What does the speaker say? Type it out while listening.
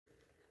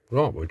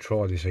Right, we'll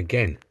try this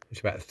again. It's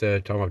about the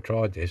third time I've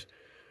tried this.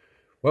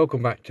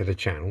 Welcome back to the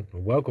channel,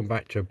 and welcome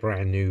back to a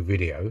brand new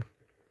video.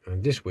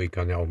 And this week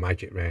on the old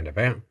Magic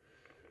Roundabout,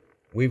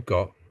 we've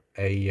got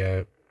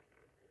a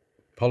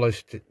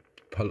Polysty,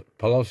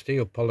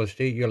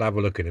 you'll have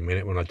a look in a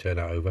minute when I turn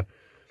it over,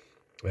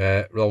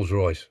 Rolls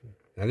Royce.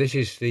 Now this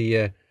is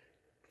the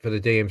for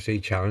the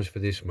DMC challenge for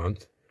this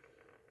month,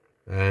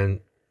 and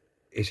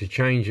it's a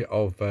change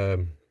of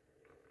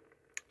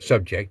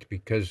subject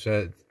because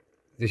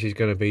this is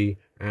going to be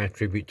our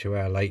tribute to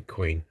our late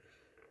Queen.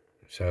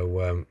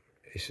 So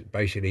it's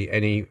basically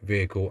any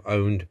vehicle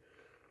owned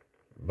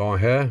by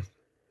her,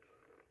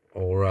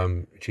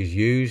 or she's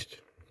used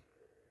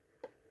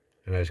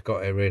and has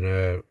got her in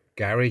a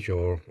garage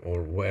or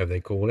whatever they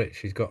call it.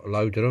 She's got a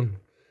load of them,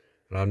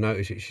 and I've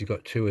noticed that she's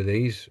got two of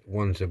these.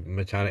 One's a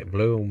metallic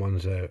blue and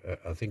one's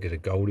I think it's a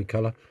goldy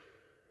colour.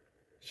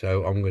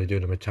 So I'm going to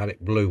do the metallic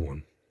blue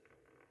one.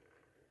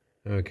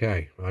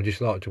 Okay, I'd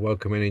just like to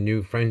welcome any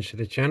new friends to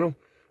the channel.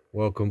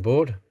 Welcome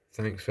aboard.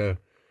 Thanks for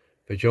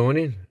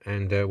joining,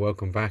 and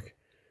welcome back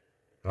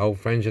old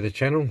friends of the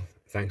channel.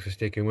 Thanks for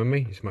sticking with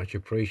me. It's much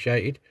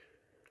appreciated.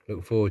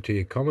 Look forward to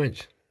your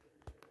comments.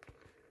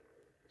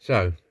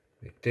 So,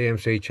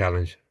 DMC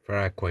challenge for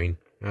our Queen,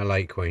 our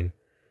late Queen.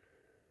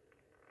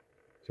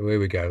 So here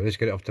we go. Let's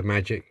get it off to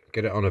Magic,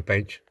 get it on a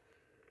bench,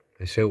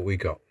 and see what we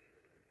got.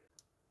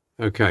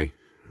 Okay,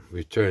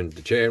 we've turned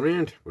the chair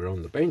around. We're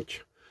on the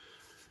bench,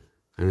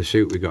 and let's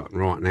see what we got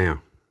right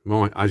now.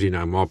 As you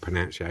know, my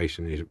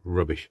pronunciation is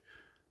rubbish.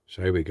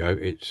 So here we go.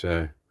 It's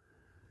a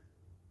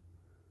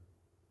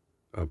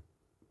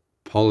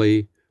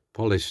Polysio,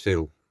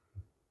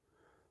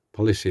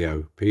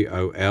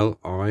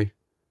 P-O-L-I-S-L-I-L,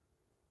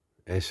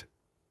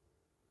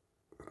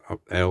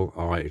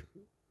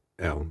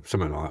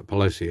 something like that.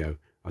 Polysio.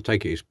 I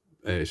take it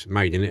it's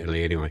made in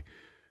Italy anyway.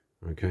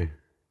 Okay,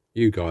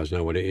 you guys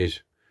know what it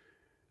is.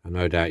 I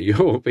no doubt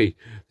there'll be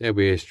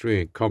a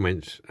string of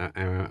comments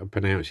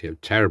pronouncing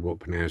terrible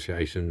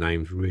pronunciation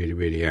names.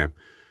 Really am.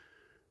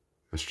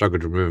 I struggle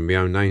to remember my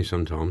own name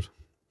sometimes.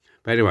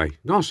 But anyway,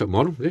 nice little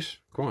model, this.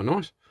 Quite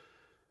nice.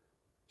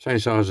 Same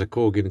size as a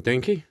Corgi and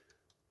Denki.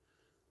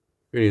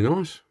 Really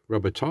nice.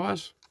 Rubber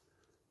tyres.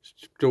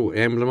 Still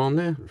emblem on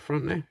there, at the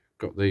front there.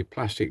 Got the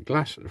plastic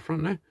glass at the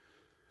front there.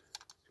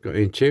 Got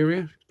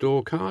interior,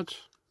 door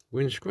cards,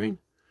 windscreen.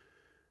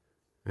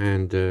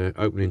 And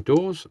opening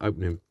doors,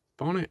 opening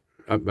bonnet,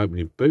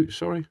 opening boot,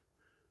 sorry.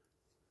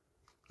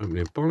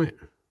 Opening bonnet.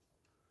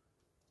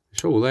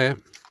 It's all there.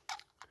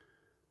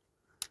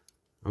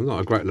 I'm not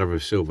a great lover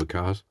of silver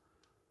cars.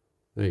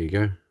 There you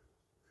go.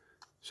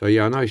 So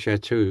yeah, I know she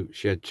had two.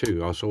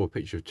 I saw a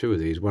picture of two of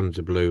these. One's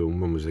a blue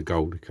and one was a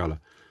gold colour.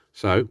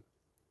 So,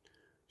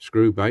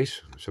 screw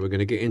base. So we're going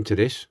to get into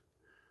this.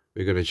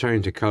 We're going to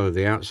change the colour of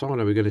the outside,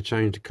 and we're going to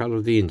change the colour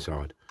of the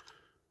inside.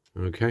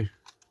 Okay.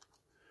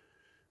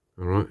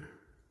 Alright.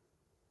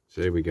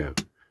 So here we go.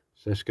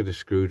 So let's get a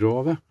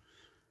screwdriver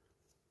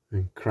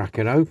and crack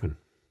it open.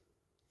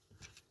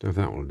 Don't know if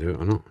that will do it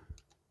or not.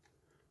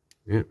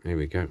 Yeah, here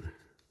we go.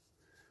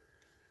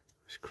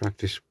 Let's crack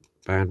this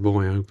bad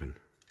boy open.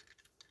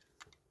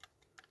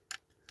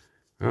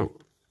 Oh,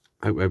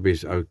 hope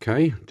everybody's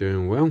okay,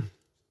 doing well.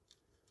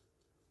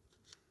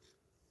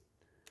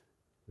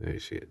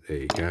 There's it, there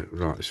you go.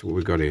 Right, so what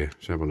we've got here,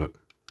 let's have a look.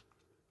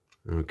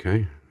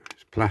 Okay,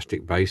 it's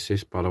plastic base,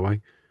 this, by the way.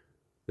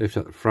 Lift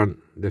at the front,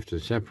 lift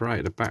and separate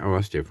at the back. Oh,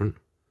 that's different.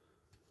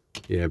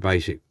 Yeah,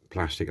 basic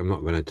plastic. I'm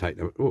not going to take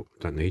them. Oh,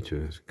 don't need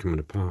to. It's coming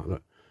apart.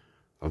 Look,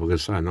 I was going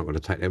to say I'm not going to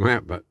take them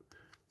out, but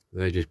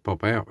they just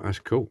pop out. That's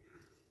cool.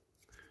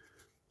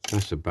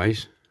 That's the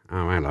base.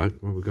 Oh, hello.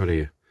 What have we got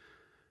here?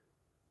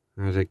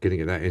 How's that going to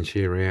get that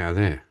interior out of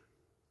there?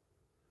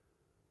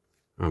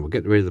 Oh, we'll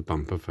get rid of the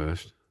bumper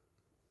first.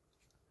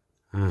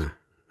 Ah,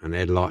 and the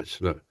headlights.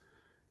 Look,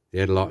 the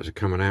headlights are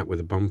coming out with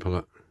the bumper.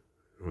 Look,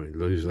 right,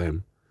 lose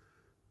them.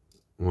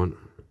 1,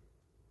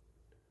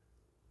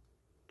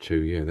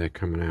 2, yeah, they're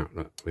coming out.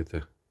 Look, with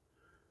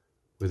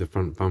the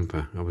front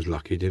bumper. I was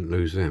lucky, didn't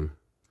lose them.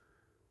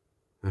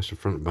 That's the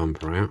front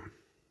bumper out.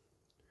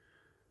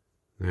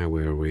 Now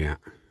where are we at?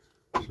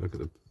 Let's look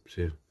at the,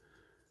 see,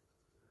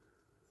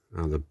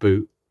 oh, the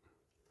boot.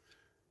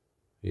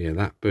 Yeah,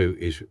 that boot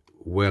is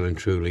well and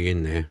truly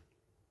in there.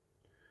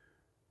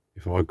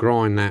 If I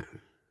grind that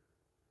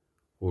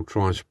or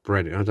try and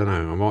spread it, I don't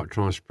know, I might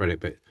try and spread it,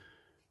 but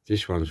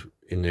this one's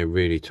in there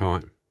really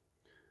tight.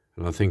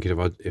 And I'm thinking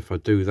if I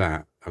do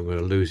that, I'm going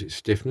to lose its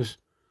stiffness.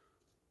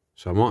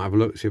 So I might have a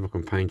look, see if I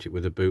can paint it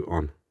with the boot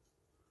on.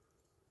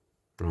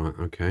 Right,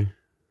 okay.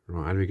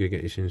 Right, how do we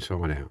get this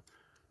inside out?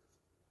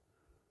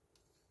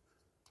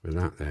 With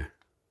that there.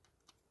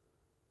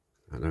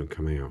 That don't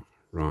come out.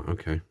 Right,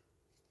 okay.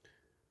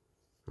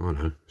 I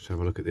know. Let's have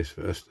a look at this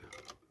first.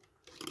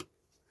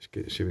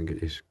 Let's see if we can get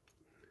this.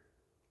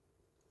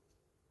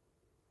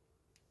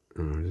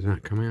 Oh, does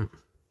that come out?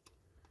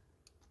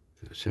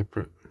 Is that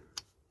separate?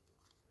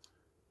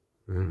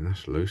 No,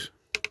 that's loose.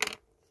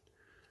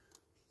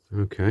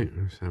 Okay,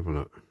 let's have a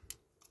look.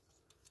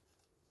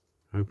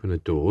 Open the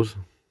doors.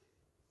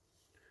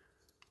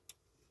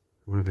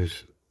 I wonder if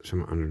there's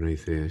something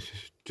underneath there. Let's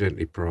just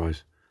gently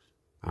prise.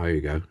 Oh, there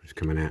you go. It's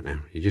coming out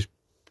now. You're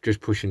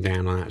just pushing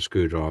down on that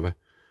screwdriver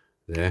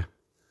there,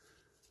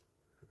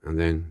 and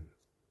then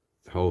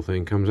the whole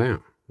thing comes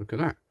out. Look at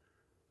that.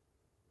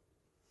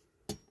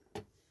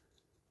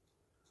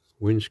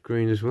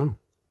 Windscreen as well.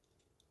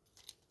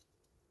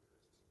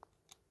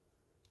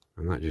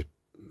 And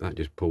that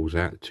just pulls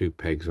out 2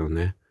 pegs on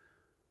there.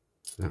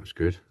 That's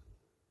good.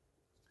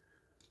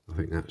 I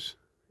think that's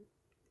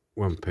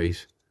 1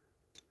 piece.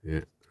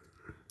 Yeah.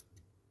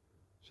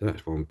 So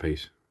that's 1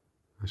 piece.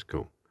 That's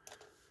cool.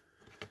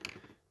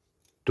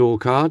 Door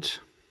cards.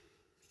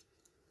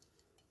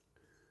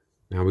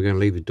 Now we're going to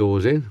leave the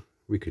doors in.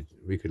 We could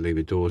leave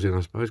the doors in,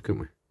 I suppose,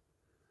 couldn't we?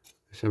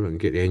 Let's have a look and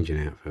get the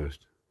engine out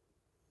first.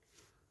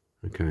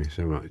 Okay,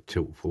 so like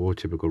tilt forward,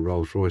 typical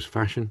Rolls-Royce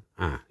fashion.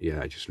 Ah, yeah,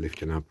 that's just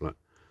lifting up. Look,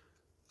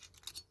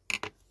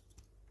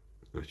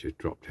 that's just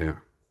dropped out.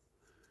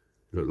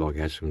 Looked like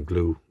it had some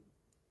glue,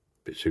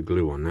 bits of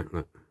glue on that.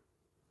 Look.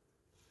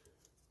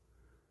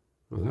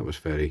 Well, that was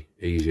fairly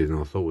easier than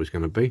I thought it was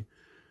going to be.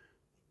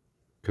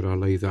 Could I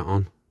leave that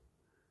on?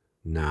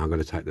 No, I'm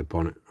going to take the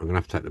bonnet. I'm going to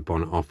have to take the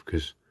bonnet off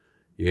because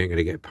you ain't going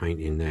to get paint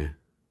in there.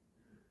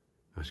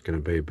 That's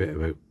going to be a bit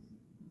of a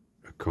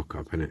cock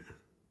up, isn't it?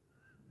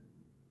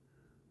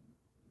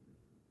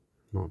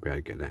 Might be able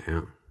to get that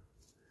out.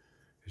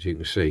 As you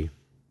can see,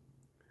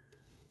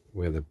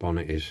 where the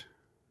bonnet is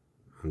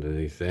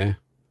underneath there,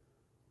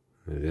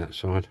 and that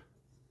side,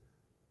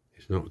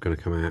 it's not going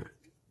to come out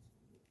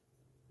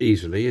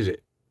easily, is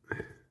it?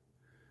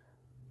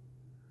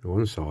 The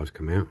one side's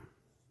come out.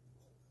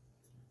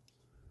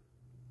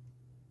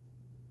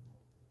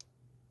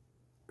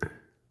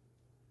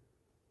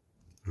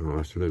 I'll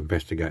have to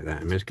investigate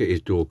that. Let's get his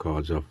door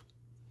cards off.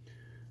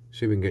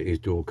 See if we can get his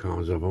door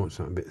cards off. I want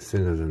something a bit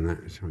thinner than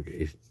that. So I get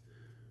his,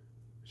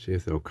 see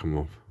if they'll come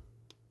off.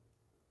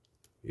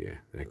 Yeah,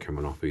 they're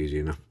coming off easy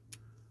enough.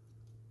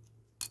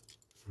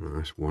 Right,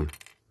 that's one.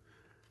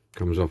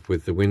 Comes off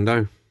with the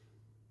window.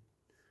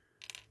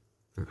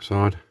 That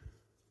side.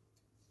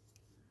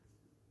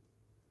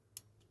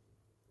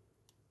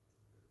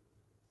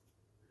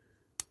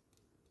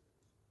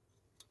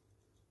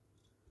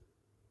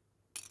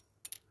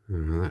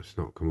 No, that's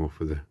not come off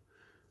with the.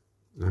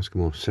 That's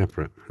come off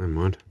separate. Never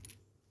mind.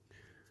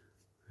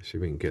 Let's see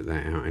if we can get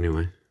that out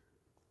anyway.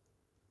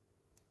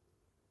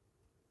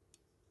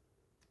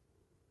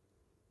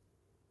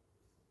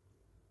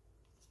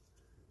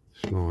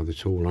 Slide the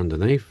tool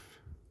underneath.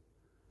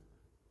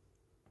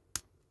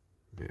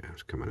 Yeah,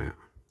 it's coming out.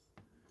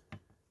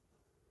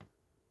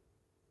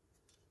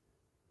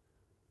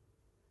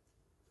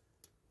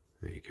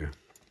 There you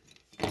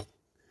go.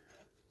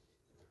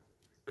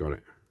 Got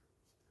it.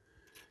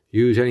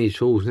 Use any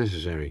tools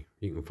necessary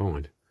you can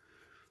find.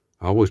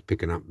 I was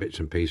picking up bits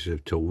and pieces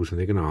of tools and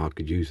thinking, oh, I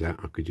could use that,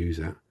 I could use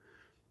that.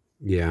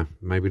 Yeah,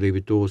 maybe leave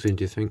the doors in,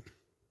 do you think?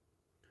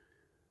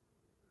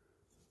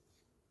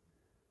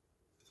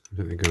 I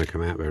don't think they're going to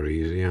come out very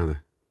easily, are they?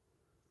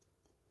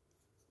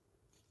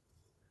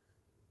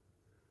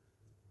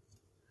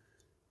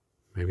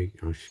 Maybe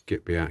I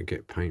should be able to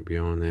get paint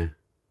behind there.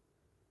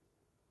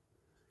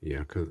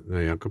 Yeah, I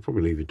could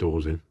probably leave the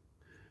doors in.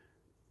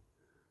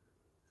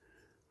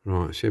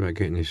 Right, see about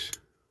getting this.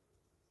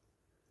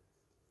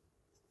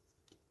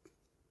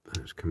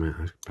 That's come out,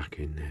 that's back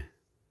in there.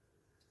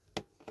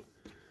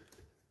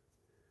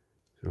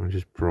 So I'll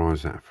just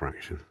prise that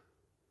fraction.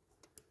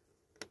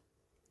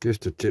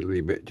 Just a tiddly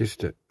bit,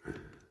 just to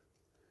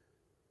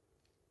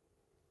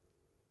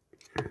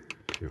see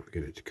if I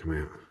can get it to come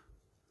out.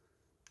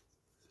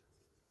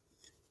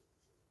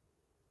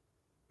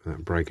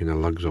 Without breaking the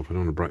lugs off. I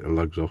don't want to break the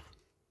lugs off.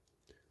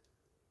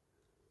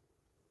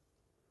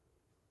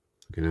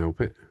 I can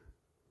help it.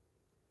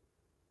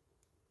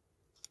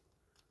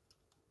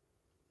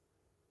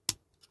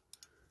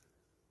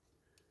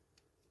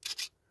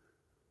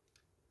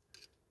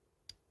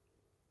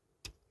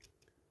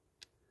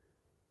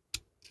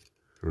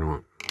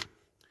 Right.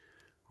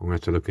 I'm going to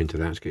have to look into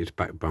that. Let's get its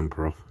back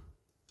bumper off.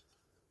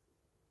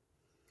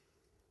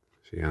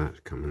 See how that's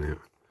coming out.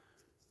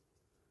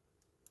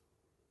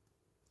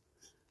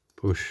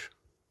 Push.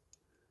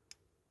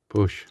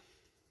 Push.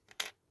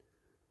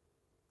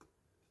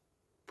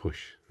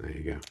 Push. There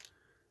you go.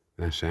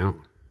 That's out.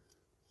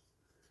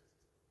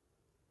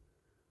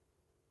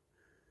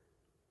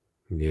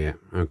 Yeah,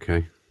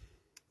 okay.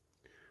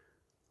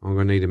 I'm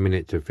going to need a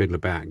minute to fiddle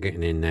about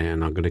getting in there,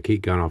 and I'm going to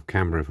keep going off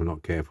camera if I'm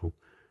not careful.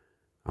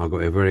 I've got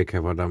to be very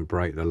careful I don't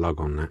break the lug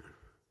on that.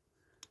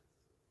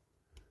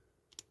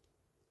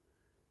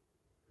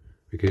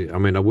 Because, I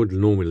mean, I would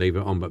normally leave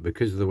it on, but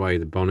because of the way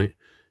the bonnet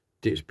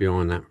dips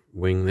behind that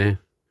wing there,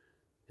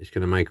 it's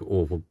going to make it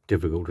awful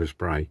difficult to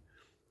spray.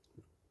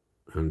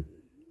 And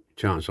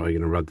chances are you're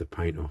going to rub the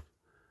paint off.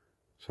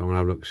 So I'm going to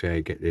have a look, see how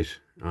I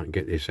can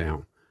get this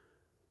out.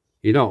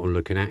 You know what I'm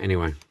looking at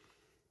anyway.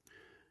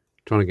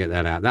 Trying to get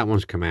that out. That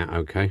one's come out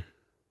okay.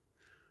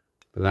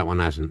 But that one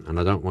hasn't. And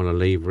I don't want to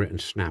lever it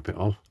and snap it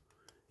off.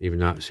 Even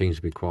though it seems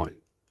to be quite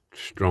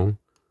strong.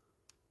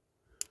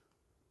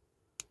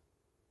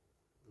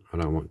 I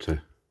don't want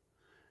to.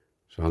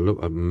 So I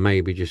look at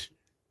maybe just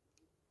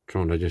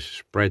trying to just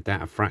spread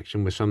that a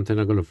fraction with something.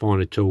 I've got to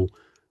find a tool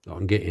that I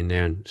can get in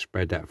there and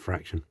spread that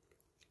fraction.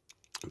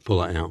 Pull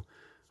that out.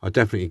 I'm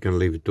definitely going to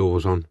leave the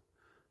doors on,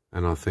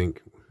 and I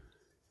think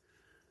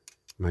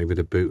maybe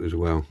the boot as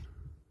well,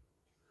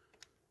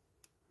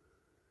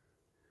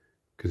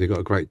 because they've got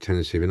a great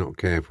tendency, if you're not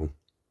careful,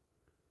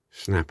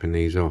 snapping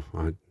these off.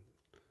 I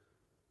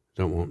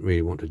don't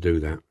really want to do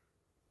that.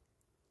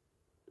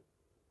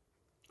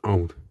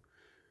 Oh,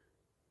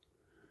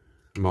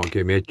 I might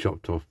get my head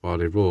chopped off by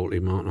the royalty,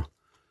 mightn't I?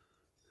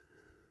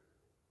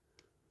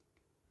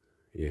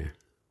 Yeah.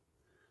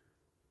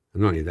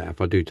 And not only that,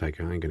 if I do take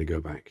it, I ain't going to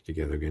go back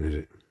together again, is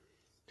it?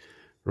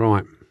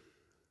 Right.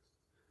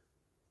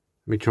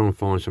 Let me try and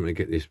find something to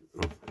get this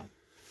off.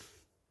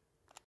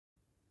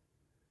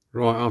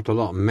 Right, after a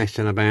lot of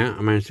messing about,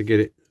 I managed to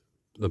get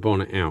the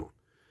bonnet out.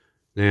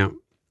 Now,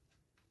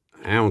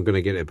 how I'm going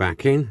to get it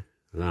back in,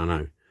 I don't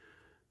know.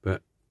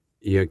 But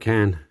you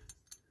can.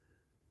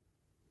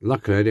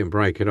 Luckily, I didn't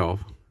break it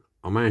off.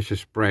 I managed to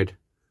spread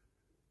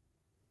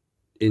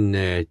in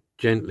there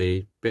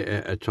gently, bit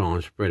at a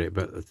time, spread it.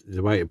 But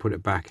the way to put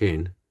it back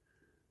in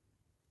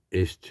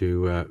is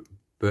to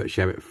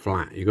virtually have it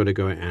flat. You've got to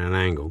go at an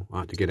angle. I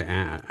have to get it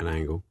out at an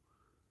angle.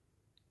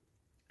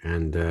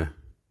 And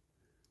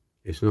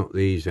it's not the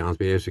easy. I have to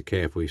be ever so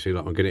careful. You see,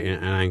 like I'll get it in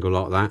at an angle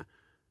like that,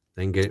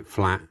 then get it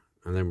flat,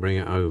 and then bring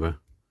it over.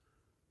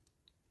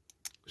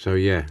 So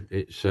yeah,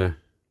 it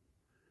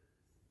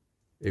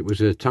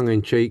was a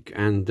tongue-in-cheek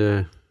and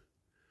grip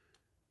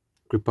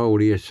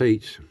hold of your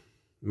seats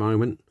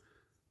moment.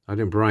 I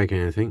didn't break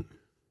anything.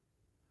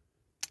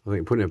 I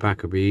think putting it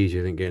back would be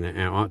easier than getting it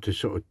out. I had to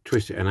sort of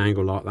twist it at an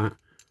angle like that,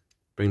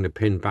 bring the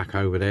pin back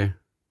over there,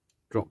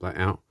 drop that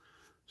out.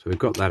 So we've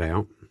got that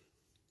out.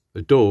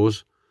 The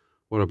doors,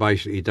 what I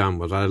basically done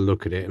was I had a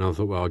look at it and I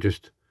thought, well, I'll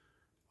just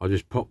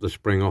pop the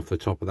spring off the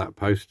top of that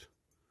post,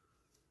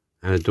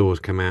 and the doors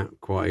come out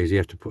quite easy. You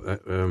have to put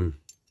that,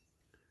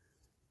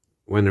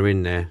 when they're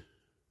in there,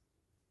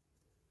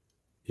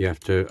 you have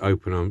to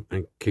open them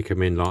and kick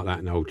them in like that,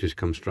 and they'll just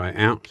come straight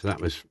out. So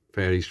that was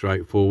fairly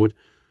straightforward.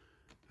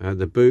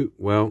 The boot,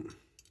 well,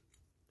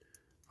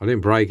 I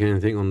didn't break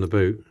anything on the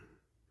boot,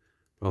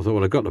 but I thought,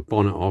 well, I got the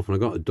bonnet off and I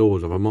got the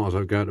doors off, I might as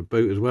well go to the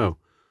boot as well.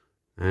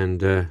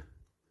 And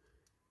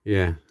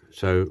yeah,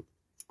 so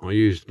I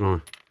used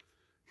my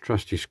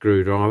trusty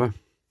screwdriver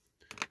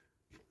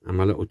and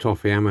my little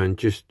toffee hammer and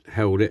just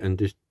held it and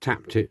just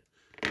tapped it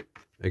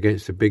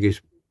against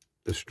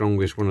the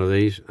strongest one of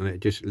these, and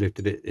it just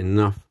lifted it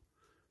enough,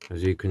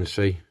 as you can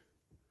see.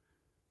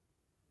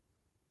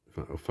 If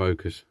that'll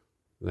focus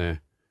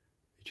there,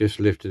 it just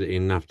lifted it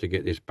enough to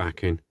get this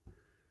back in.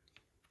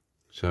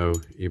 So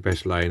you're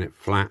best laying it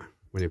flat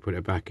when you put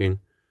it back in,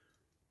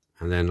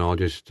 and then I'll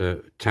just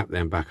tap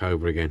them back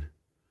over again.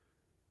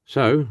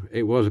 So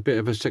it was a bit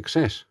of a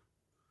success.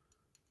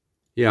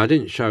 Yeah, I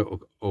didn't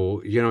show,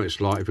 or you know, it's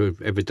like if you've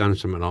ever done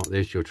something like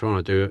this, you're trying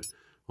to do it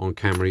on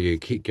camera, you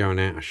keep going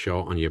out of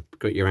shot and you've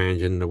got your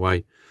hands in the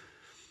way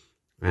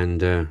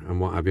and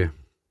what have you.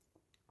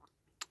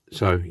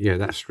 So yeah,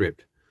 that's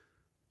stripped.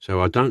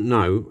 So I don't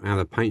know how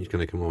the paint's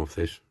going to come off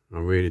this. I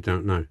really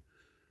don't know,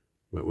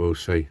 but we'll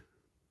see.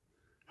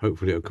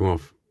 Hopefully it'll come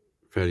off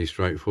fairly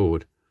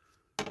straightforward.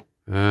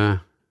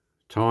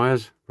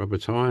 Tyres, rubber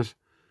tyres,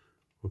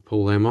 we'll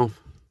pull them off.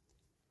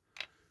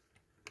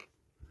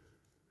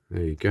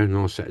 There you go,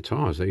 nice set of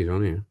tyres these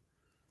on here.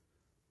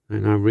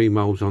 Ain't no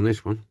remolds on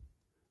this one.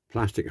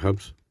 Plastic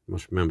hubs,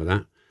 must remember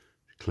that.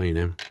 Clean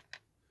them.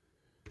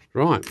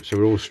 Right, so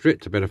we're all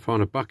stripped. I better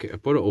find a bucket to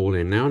put it all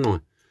in now,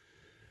 haven't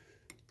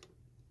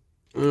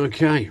I?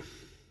 Okay,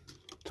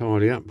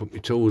 tidy up, put my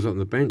tools on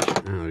the bench.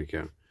 There we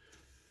go.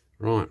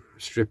 Right,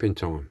 stripping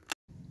time.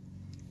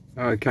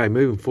 Okay,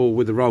 moving forward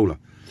with the roller.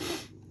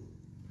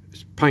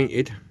 It's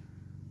painted.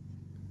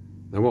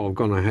 Now what I've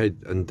gone ahead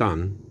and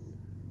done,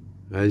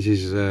 this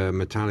is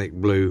metallic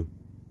blue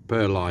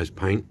pearlized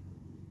paint.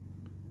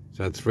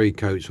 So I had 3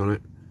 coats on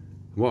it.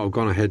 What I've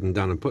gone ahead and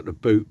done and put the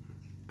boot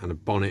and the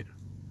bonnet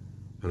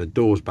and the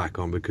doors back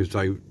on, because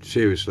they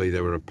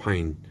were a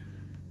pain,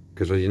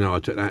 because you know I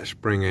took that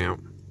spring out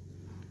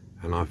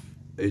and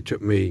it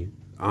took me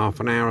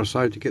half an hour or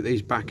so to get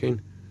these back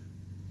in,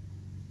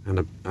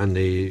 and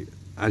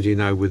as you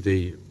know, with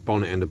the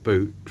bonnet and the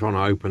boot, trying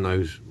to open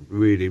those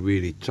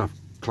really tough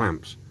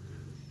clamps.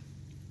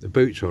 The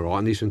boot's all right,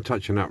 I need some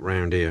touching up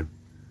round here,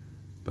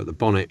 but the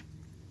bonnet,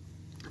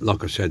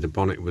 like I said, the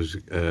bonnet was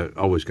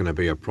always going to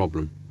be a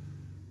problem.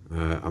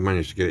 I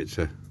managed to get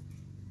it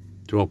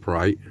to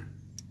operate,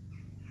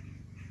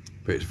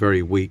 but it's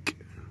very weak.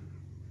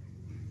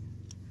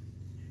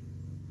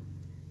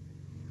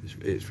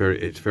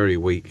 It's very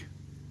weak,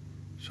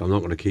 so I'm not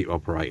going to keep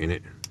operating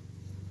it.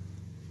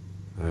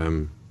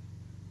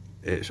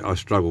 I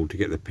struggled to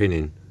get the pin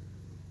in,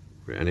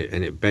 and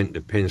it bent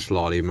the pin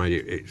slightly,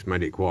 it's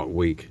made it quite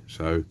weak.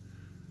 So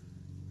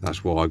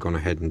that's why I've gone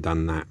ahead and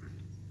done that.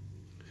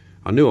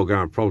 I knew I was going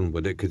to have a problem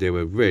with it because they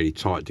were really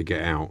tight to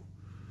get out.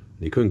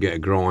 You couldn't get a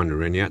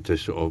grinder in, you had to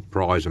sort of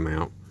prise them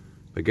out,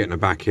 but getting them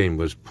back in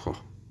was,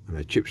 and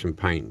the chips and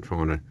paint,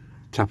 trying to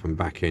tap them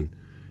back in,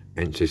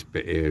 hence this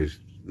bit here is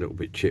a little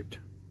bit chipped.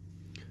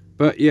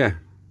 But yeah,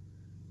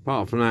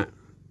 apart from that,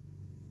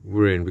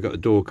 we're in. We got the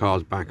door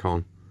cards back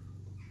on,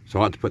 so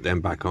I had to put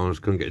them back on. I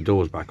just couldn't get the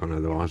doors back on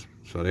otherwise,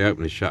 so they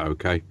open and shut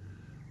okay.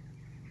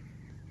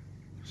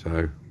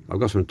 So I've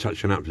got some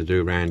touching up to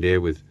do around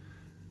here, with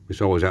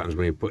which always happens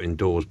when you're putting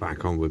doors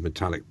back on with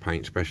metallic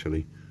paint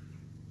especially.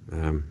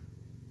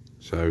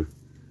 So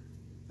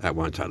that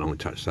won't take long to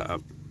touch that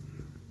up.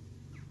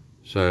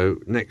 So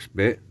next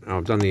bit,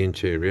 I've done the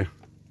interior.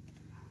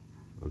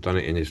 I've done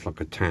it in this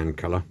like a tan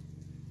colour.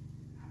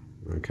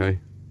 Okay.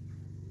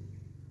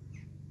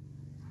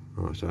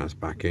 Alright, so that's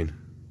back in.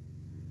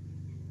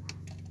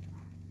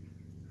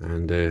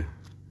 And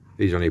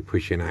these only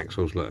push-in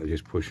axles, look, they're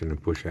just pushing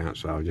and push out,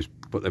 so I'll just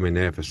put them in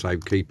there for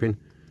safekeeping.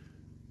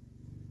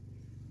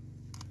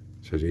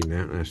 Says in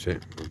now, that's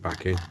it, we're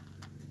back in.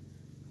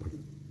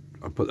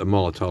 I put the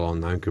Molotov on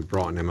now and could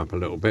brighten them up a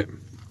little bit.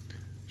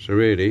 So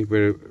really,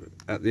 we're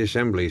at the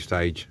assembly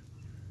stage.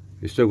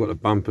 We've still got the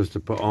bumpers to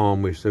put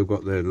on, we've still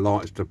got the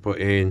lights to put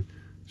in,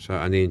 so,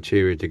 and the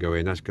interior to go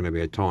in. That's going to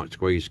be a tight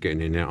squeeze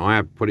getting in there. I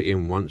have put it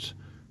in once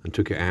and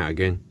took it out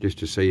again just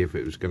to see if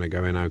it was going to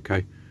go in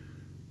okay.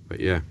 But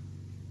yeah,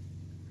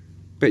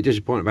 bit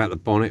disappointed about the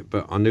bonnet,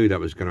 but I knew that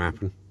was going to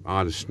happen. I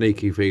had a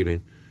sneaky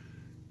feeling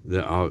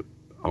that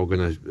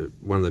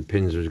one of the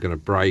pins was going to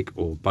break,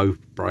 or both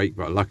break,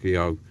 but luckily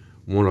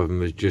one of them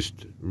was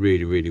just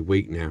really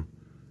weak now.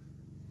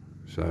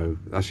 So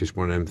that's just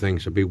one of them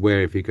things, so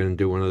beware if you're going to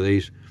do one of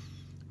these.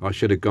 I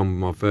should have gone with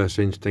my first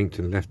instinct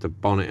and left the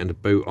bonnet and the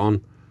boot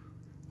on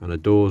and the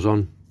doors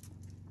on,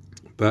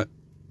 but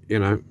you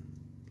know,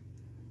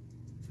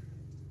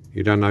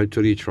 you don't know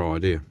till you try,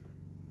 do you?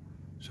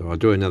 So I'll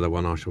do another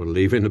one. I shall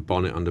leave in the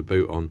bonnet and the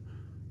boot on,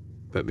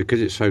 but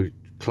because it's so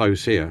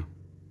close here,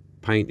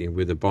 painting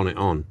with the bonnet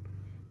on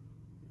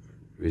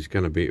it was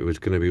going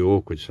to be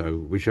awkward. So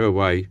whichever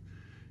way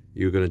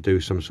you're going to do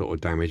some sort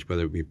of damage,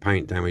 whether it be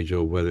paint damage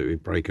or whether it be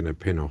breaking a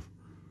pin off.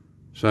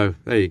 So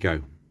there you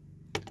go.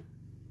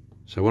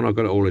 So when I've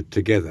got it all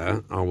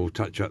together, I will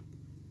touch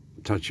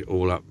it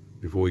all up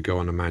before we go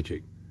on the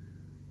magic.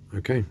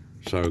 Okay,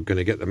 so I'm going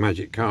to get the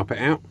magic carpet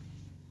out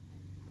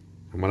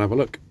and we'll have a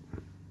look.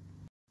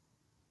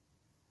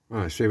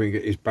 Right, let's see if we can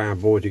get this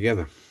bad boy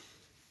together.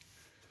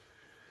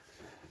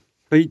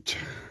 Feet.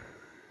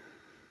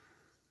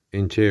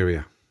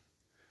 Interior.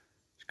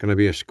 It's going to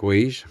be a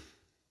squeeze.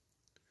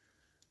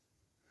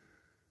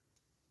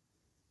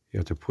 You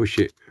have to push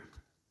it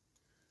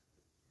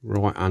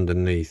right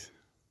underneath,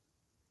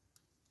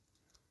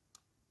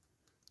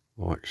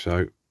 like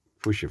so.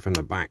 Push it from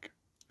the back,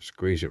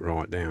 squeeze it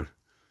right down.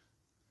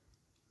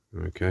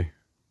 Okay,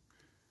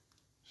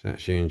 so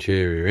that's the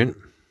interior in.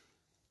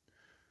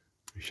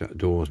 Shut the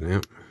doors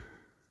now.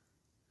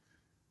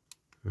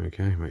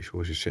 Okay, make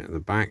sure it's sitting at the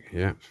back.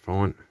 Yeah, it's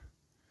fine.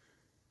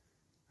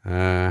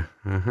 Right,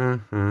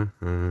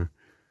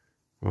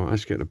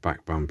 let's get the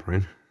back bumper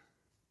in.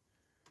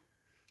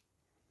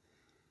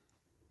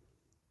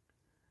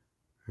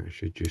 That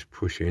should just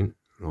push in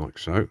like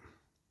so.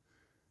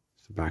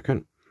 It's the back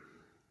end.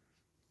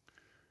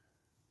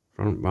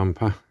 Front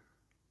bumper.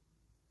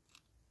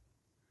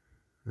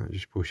 That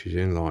just pushes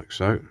in like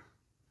so.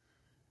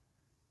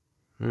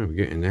 Oh, we're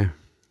getting there.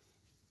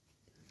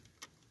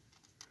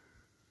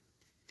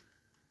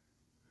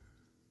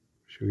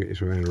 Should we get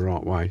this around the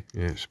right way?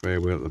 Yeah,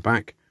 spare wheel at the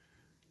back.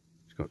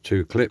 It's got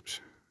two clips.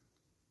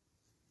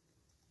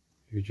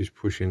 You just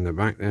push in the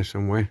back there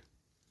somewhere.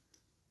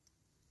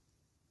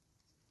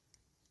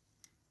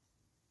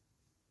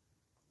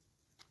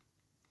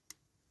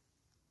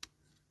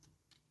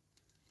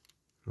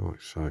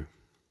 Like so.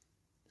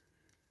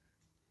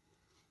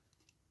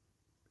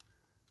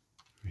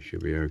 You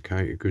should be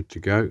okay, you're good to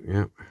go.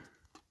 Yep.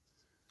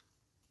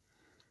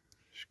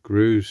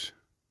 Screws.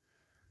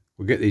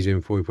 We'll get these in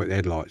before we put the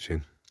headlights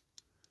in.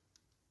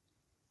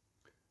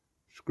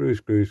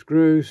 Screws.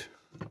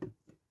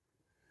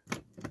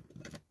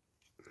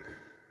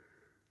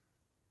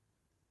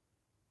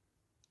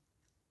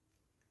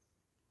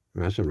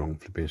 That's a wrong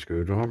flipping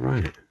screwdriver,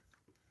 ain't it?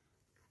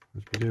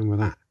 What's we doing with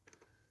that?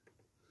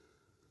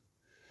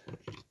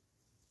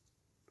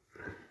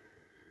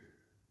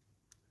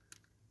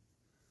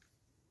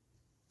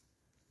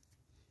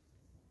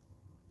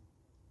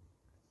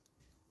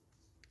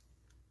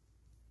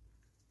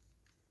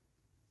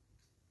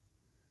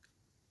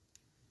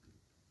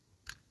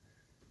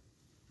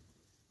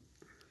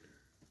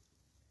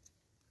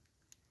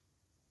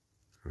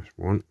 That's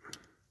one.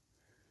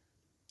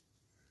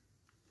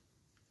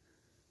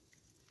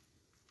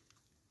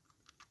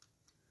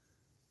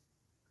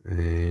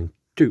 And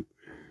two.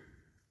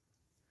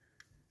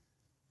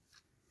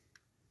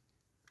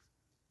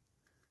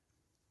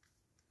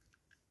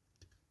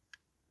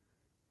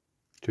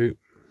 Two.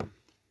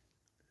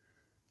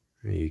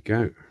 There you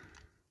go. Make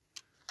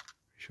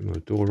sure the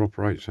door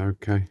operates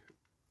okay.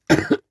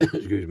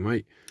 Excuse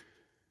me.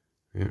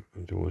 Yeah,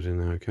 the door's in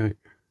there okay.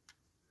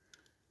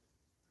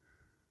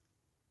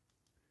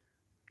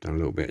 Done a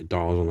little bit of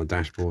dials on the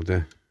dashboard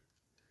there.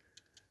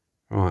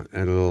 Right,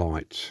 and the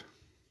lights.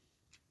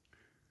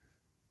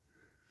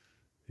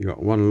 You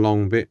got one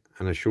long bit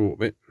and a short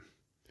bit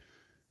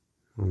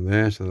on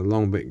there, so the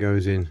long bit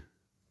goes in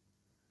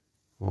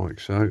like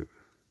so.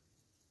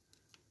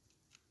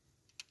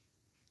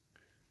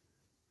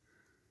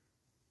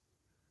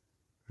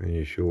 And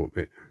your short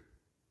bit.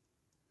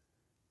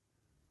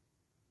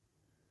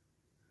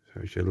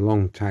 So it's your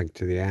long tag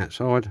to the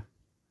outside.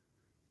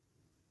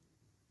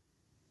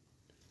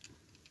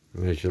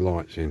 And there's your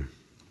lights in.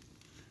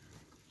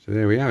 So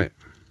there we have it.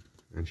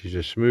 And she's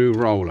a smooth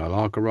roller,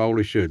 like a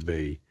roller should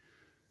be.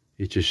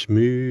 It's a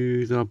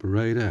smooth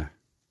operator.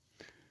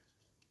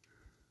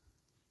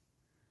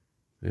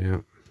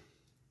 Yeah.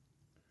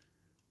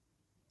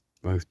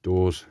 Both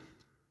doors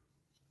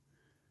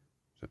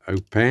are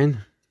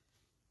open.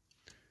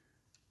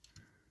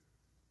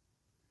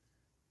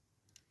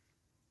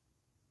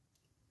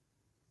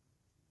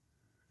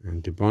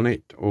 And the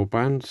bonnet or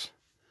bands.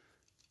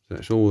 So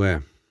that's all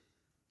there.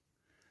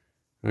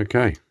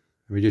 Okay,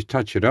 let me just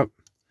touch it up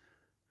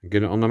and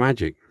get it on the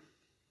magic.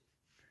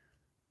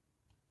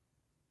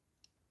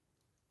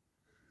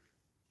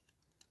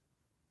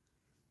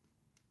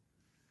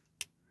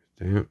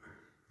 Down.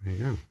 There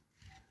you go.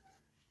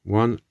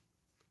 One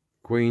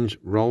Queen's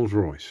Rolls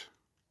Royce.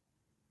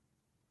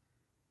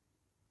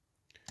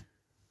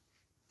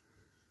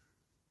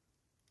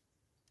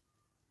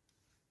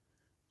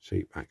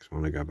 Seat backs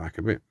want to go back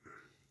a bit.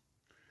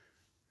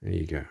 There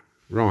you go.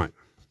 Right.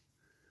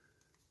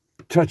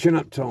 Touching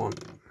up time.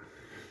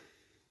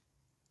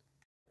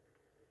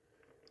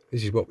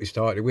 This is what we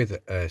started with,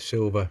 a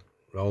silver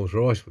Rolls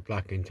Royce with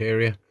black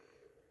interior.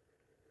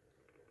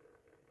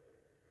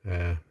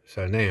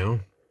 So now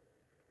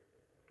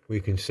we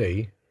can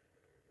see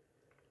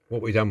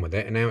what we've done with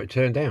it and how it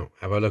turned out.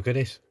 Have a look at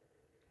this.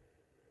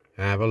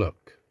 Have a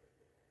look.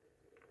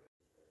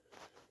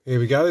 Here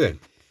we go then.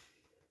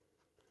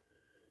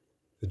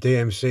 The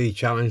DMC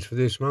challenge for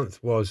this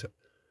month was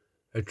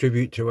a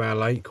tribute to our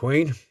late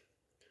Queen.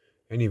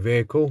 Any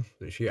vehicle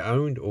that she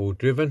owned or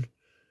driven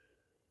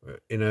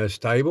in her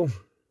stable.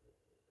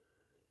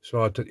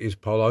 So I took this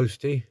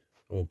Polosti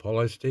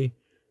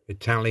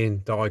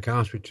Italian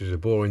die-cast, which is a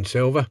boring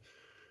silver,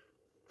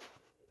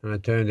 and I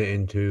turned it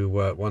into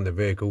one of the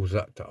vehicles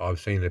that I've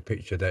seen in the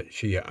picture that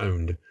she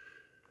owned.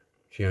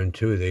 She owned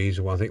two of these.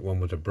 Well, I think one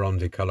was a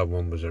bronzy colour,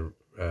 one was a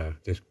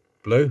this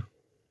blue.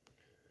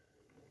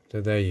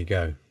 So there you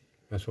go.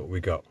 That's what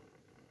we got.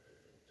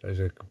 So it's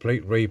a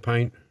complete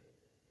repaint,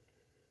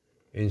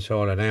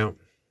 inside and out.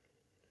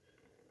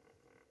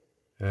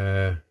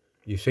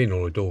 You've seen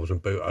all the doors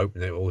and boot open.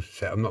 They're all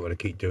set. I'm not going to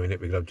keep doing it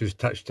because I've just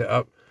touched it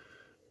up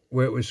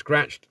where it was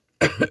scratched.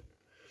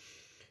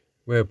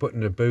 We're putting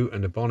the boot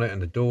and the bonnet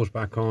and the doors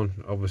back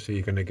on. Obviously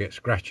you're going to get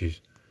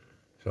scratches,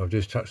 so I've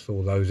just touched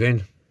all those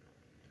in.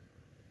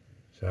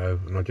 So,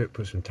 and I just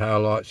put some tail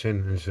lights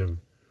in and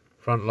some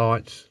front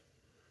lights.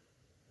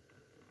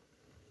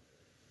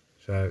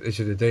 So this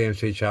is the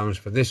DMC challenge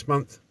for this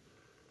month.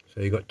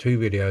 So you got two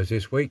videos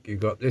this week. You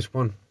got this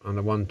one and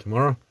the one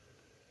tomorrow.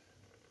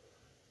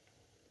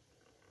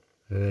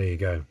 So there you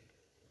go.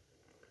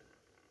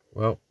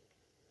 Well,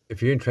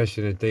 if you're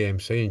interested in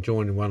DMC and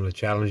joining one of the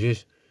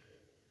challenges,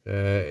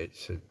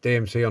 it's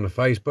DMC on the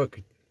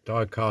Facebook,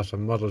 Diecast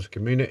and Models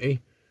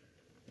Community.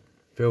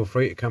 Feel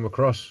free to come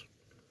across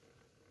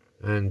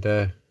and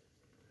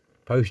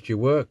post your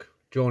work,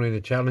 join in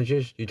the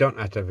challenges. You don't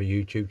have to have a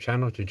YouTube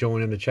channel to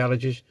join in the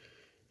challenges.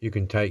 You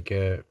can take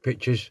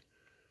pictures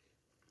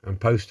and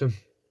post them.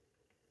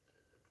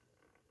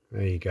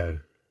 There you go.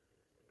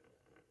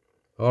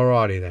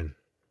 Alrighty then.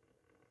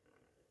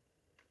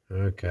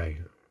 Okay.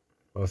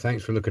 Well,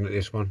 thanks for looking at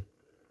this one.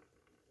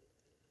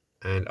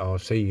 And I'll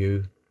see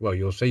you, well,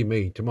 you'll see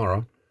me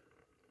tomorrow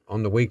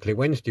on the weekly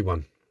Wednesday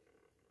one.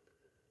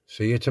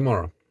 See you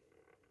tomorrow.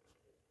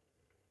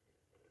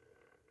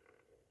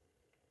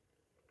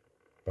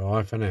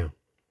 Bye for now.